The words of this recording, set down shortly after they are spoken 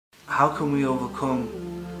how can we overcome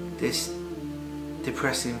this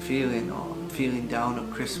depressing feeling or feeling down at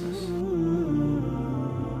Christmas?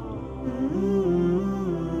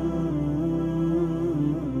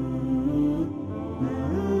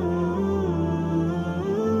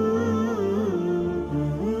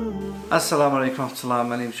 Assalamu alaikum warahmatullah.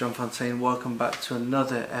 My name is John Fontain. Welcome back to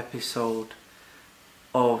another episode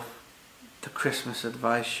of the Christmas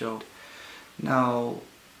Advice Show. Now,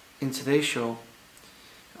 in today's show,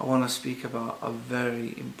 I want to speak about a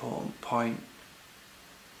very important point.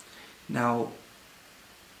 Now,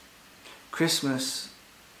 Christmas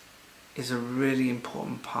is a really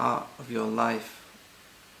important part of your life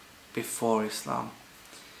before Islam.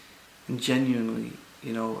 And genuinely,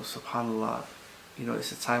 subhanAllah,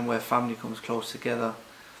 it's a time where family comes close together,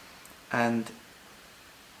 and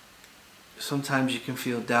sometimes you can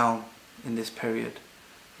feel down in this period.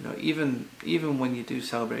 Even when you do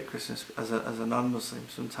celebrate Christmas as a non-Muslim,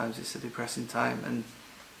 sometimes it's a depressing time.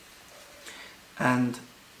 And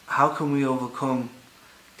how can we overcome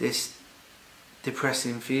this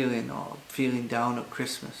depressing feeling or feeling down at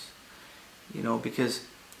Christmas? Because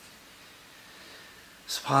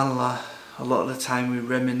subhanAllah, a lot of the time we're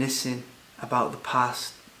reminiscing about the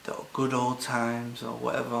past, the good old times or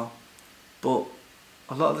whatever, but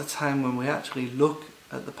a lot of the time when we actually look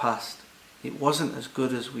at the past, it wasn't as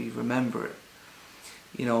good as we remember it.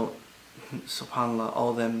 Subhanallah,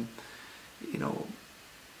 all them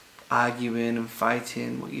arguing and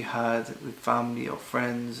fighting what you had with family or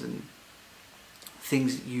friends, and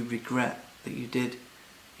things that you regret that you did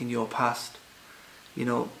in your past.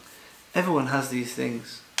 Everyone has these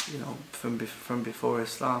things, from before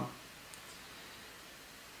Islam.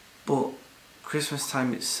 But Christmas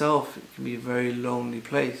time itself, it can be a very lonely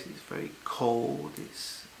place. It's very cold,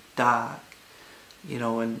 it's dark,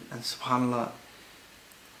 and subhanAllah,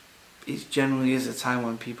 it generally is a time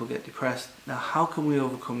when people get depressed. Now, how can we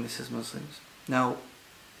overcome this as Muslims? Now,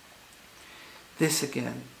 this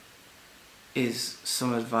again is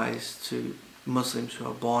some advice to Muslims who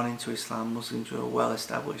are born into Islam, Muslims who are well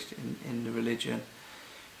established in the religion.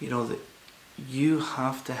 That you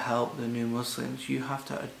have to help the new Muslims. You have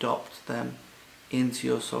to adopt them into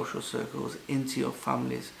your social circles, into your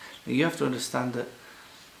families. Now, you have to understand that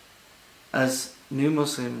as new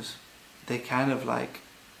Muslims, they're kind of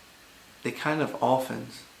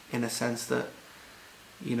orphans, in a sense that,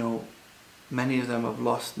 many of them have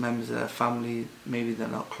lost members of their family. Maybe they're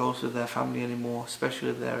not close with their family anymore,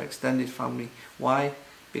 especially their extended family. Why?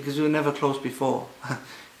 Because we were never close before,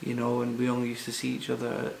 and we only used to see each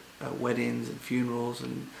other at weddings and funerals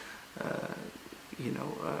and,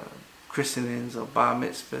 christenings or bar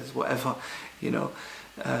mitzvahs, whatever,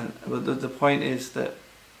 But the point is that,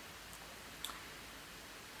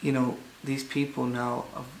 these people now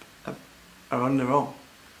are on their own.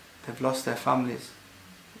 They've lost their families,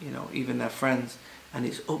 even their friends, and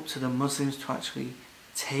it's up to the Muslims to actually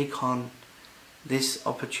take on this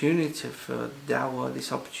opportunity for da'wah,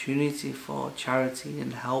 this opportunity for charity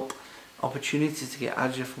and help, opportunity to get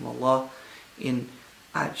ajr from Allah in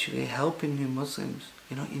actually helping new Muslims.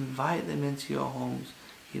 Invite them into your homes,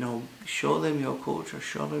 show them your culture,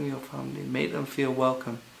 show them your family, make them feel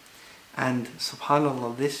welcome. And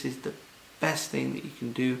subhanAllah, this is the best thing that you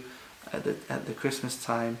can do at the Christmas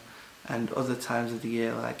time and other times of the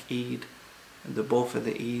year, like Eid, and both of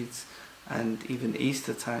the Eids, and even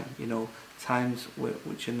Easter time, times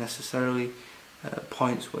which are necessarily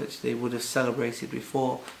points which they would have celebrated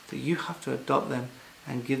before, that you have to adopt them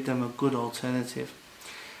and give them a good alternative.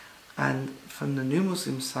 And from the new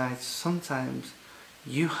Muslim side, sometimes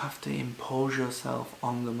you have to impose yourself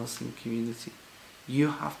on the Muslim community.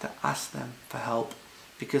 You have to ask them for help,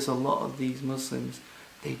 because a lot of these Muslims,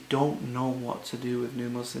 they don't know what to do with new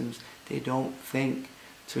Muslims. They don't think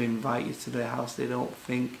to invite you to their house. They don't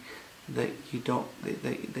think that you're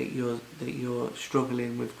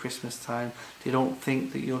struggling with Christmas time. They don't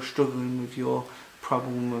think that you're struggling with your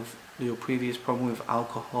previous problem with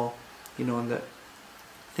alcohol, and that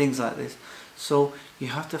things like this. So you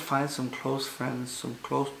have to find some close friends, some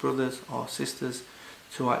close brothers or sisters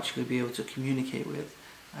to actually be able to communicate with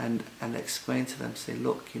and explain to them, say,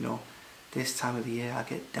 look, this time of the year I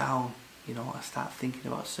get down, I start thinking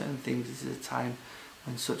about certain things. This is a time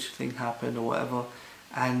when such a thing happened or whatever,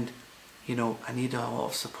 and I need a lot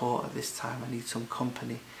of support at this time. I need some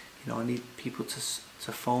company. I need people to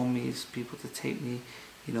phone me, people to take me,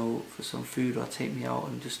 for some food, or take me out,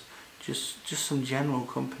 and just some general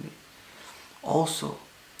company. Also,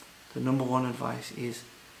 the number one advice is,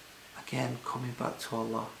 again, coming back to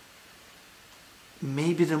Allah.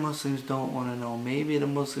 Maybe the Muslims don't want to know. Maybe the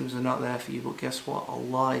Muslims are not there for you, but guess what?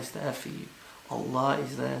 Allah is there for you. Allah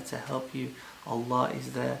is there to help you. Allah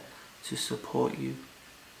is there to support you.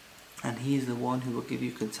 And He is the one who will give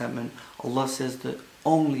you contentment. Allah says that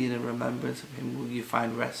only in a remembrance of Him will you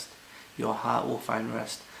find rest. Your heart will find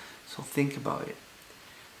rest. So think about it.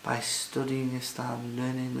 By studying Islam,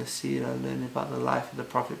 learning the seerah, learning about the life of the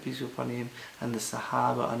Prophet, peace be upon him, and the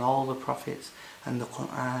Sahaba, and all the Prophets, and the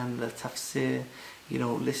Qur'an, the tafsir,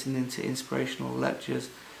 listening to inspirational lectures,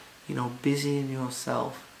 busying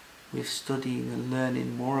yourself with studying and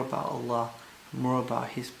learning more about Allah, more about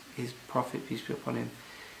His Prophet, peace be upon him.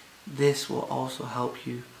 This will also help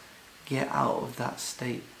you get out of that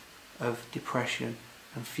state of depression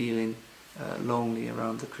and feeling lonely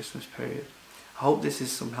around the Christmas period. I hope this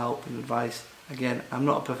is some help and advice. Again, I'm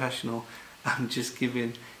not a professional. I'm just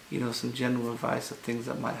giving, some general advice of things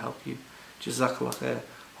that might help you. Jazakallah khair.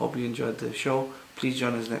 Hope you enjoyed the show. Please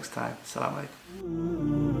join us next time. Assalamu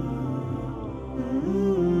alaikum.